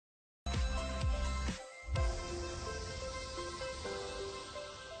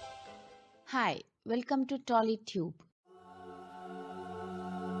Hi, welcome to Tollytube.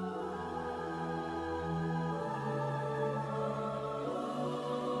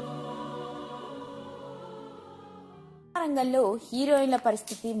 రంగంలో హీరోయిన్ల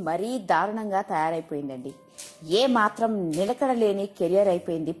పరిస్థితి మరీ దారుణంగా తయారైపోయిందండి. ఏ మాత్రం నిలకడలేని కెరియర్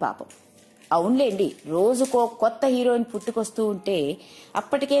అయిపోయింది పాపం. అవునులేండి, రోజుకో కొత్త హీరోయిన్ పుట్టుకొస్తూ ఉంటే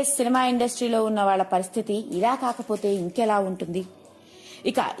అప్పటికే సినిమా ఇండస్ట్రీలో ఉన్న వాళ్ళ పరిస్థితి ఇలా కాకపోతే ఇంకెలా ఉంటుంది.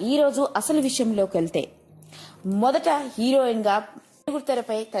 ఇక ఈ రోజు అసలు విషయంలోకి వెళ్తే, మొదట హీరోయిన్ గా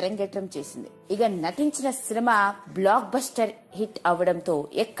తెరపై తెరంగేట్రం చేసింది. ఇక నటించిన సినిమా బ్లాక్ బస్టర్ హిట్ అవడంతో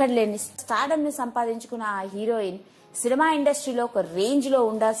ఎక్కడలేని స్టార్డమ్ ని సంపాదించుకున్న ఆ హీరోయిన్ సినిమా ఇండస్ట్రీలో ఒక రేంజ్ లో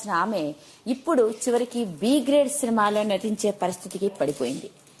ఉండాల్సిన ఆమె ఇప్పుడు చివరికి బి గ్రేడ్ సినిమాలో నటించే పరిస్థితికి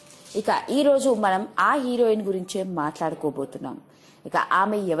పడిపోయింది. ఇక ఈ రోజు మనం ఆ హీరోయిన్ గురించే మాట్లాడుకోబోతున్నాం. ఇక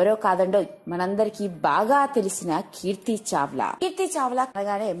ఆమె ఎవరో కాదండో, మనందరికీ బాగా తెలిసిన కీర్తి చావ్లా. కీర్తి చావ్లా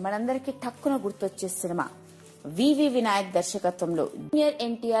అనగానే మనందరికీ టక్కున గుర్తొచ్చే సినిమా వివి వినాయక్ దర్శకత్వంలో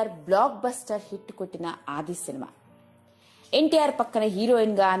Jr.NTR బ్లాక్ బస్టర్ హిట్ కొట్టిన ఆది సినిమా. ఎన్టీఆర్ పక్కన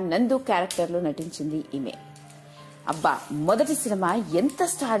హీరోయిన్ గా నందు క్యారెక్టర్ లో నటించింది ఈమె. అబ్బా, మొదటి సినిమా ఎంత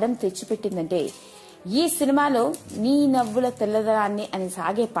స్టార్డమ్ తెచ్చిపెట్టిందంటే, ఈ సినిమాలో నీ నవ్వుల తెల్లదనాన్ని అని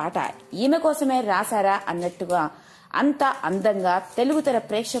సాగే పాట ఈమె కోసమే రాశారా అన్నట్టుగా అంత అందంగా తెలుగు తెర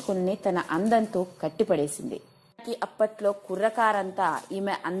ప్రేక్షకుల్ని తన అందంతో కట్టిపడేసింది. అప్పట్లో కుర్రకారంతా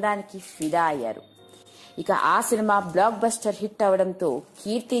ఈమె అందానికి ఫిదా అయ్యారు. ఇక ఆ సినిమా బ్లాక్ బస్టర్ హిట్ అవడంతో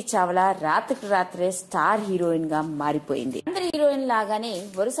కీర్తి చావ్లా రాత్రికి రాత్రే స్టార్ హీరోయిన్ గా మారిపోయింది. అందరి హీరోయిన్ లాగానే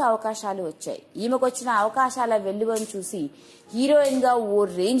వరుస అవకాశాలు వచ్చాయి. ఈమెకొచ్చిన అవకాశాల వెల్లువను చూసి హీరోయిన్ గా ఓ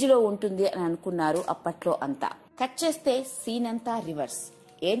రేంజ్ లో ఉంటుంది అని అనుకున్నారు అప్పట్లో అంతా. కట్ చేస్తే సీన్ అంతా రివర్స్.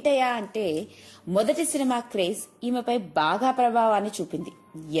 ఏంటయ్యా అంటే, మొదటి సినిమా క్రేజ్ ఈమెపై బాగా ప్రభావాన్ని చూపింది.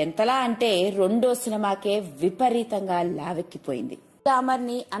 ఎంతలా అంటే రెండో సినిమాకే విపరీతంగా లావెక్కిపోయింది. గ్లామర్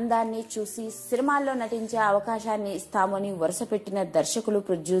ని అందాన్ని చూసి సినిమాల్లో నటించే అవకాశాన్ని ఇస్తామని వరుస పెట్టిన దర్శకులు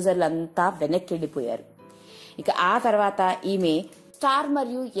ప్రొడ్యూసర్లంతా వెనక్కిళ్లిపోయారు. ఇక ఆ తర్వాత ఈమె స్టార్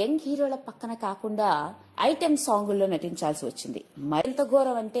మరియు యంగ్ హీరోల పక్కన కాకుండా ఐటెం సాంగుల్లో నటించాల్సి వచ్చింది. మరింత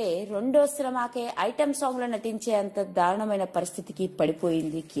ఘోరం అంటే, రెండో సినిమాకే ఐటెం సాంగ్ లో నటించే అంత దారుణమైన పరిస్థితికి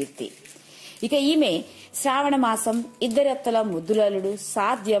పడిపోయింది కీర్తి. ఇక ఈమె శ్రావణ మాసం, ఇద్దరెత్తల ముద్దులలుడు,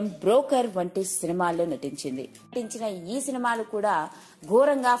 సాధ్యం, బ్రోకర్ వంటి సినిమాల్లో నటించింది. నటించిన ఈ సినిమాలు కూడా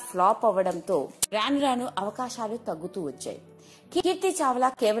ఘోరంగా ఫ్లాప్ అవ్వడంతో రాను రాను అవకాశాలు తగ్గుతూ వచ్చాయి. కీర్తి చావ్లా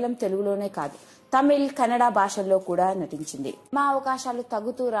కేవలం తెలుగులోనే కాదు, తమిళ్, కన్నడ భాషల్లో కూడా నటించింది. మా అవకాశాలు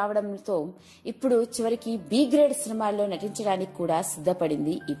తగ్గుతూ రావడంతో ఇప్పుడు చివరికి బి గ్రేడ్ సినిమాల్లో నటించడానికి కూడా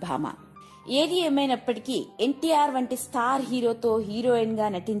సిద్ధపడింది ఈ భామ. ఏది ఏమైనప్పటికీ ఎన్టీఆర్ వంటి స్టార్ హీరోతో హీరోయిన్ గా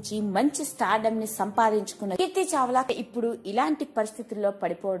నటించి మంచి స్టార్డమ్ ని సంపాదించుకున్న కీర్తి చావ్లా ఇప్పుడు ఇలాంటి పరిస్థితుల్లో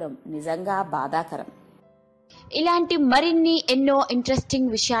పడిపోవడం నిజంగా బాధాకరం. ఇలాంటి మరిన్ని ఎన్నో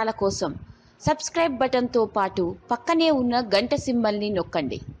ఇంట్రెస్టింగ్ విషయాల కోసం సబ్స్క్రైబ్ బటన్ తో పాటు పక్కనే ఉన్న గంట సింబల్ ని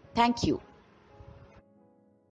నొక్కండి. Thank you.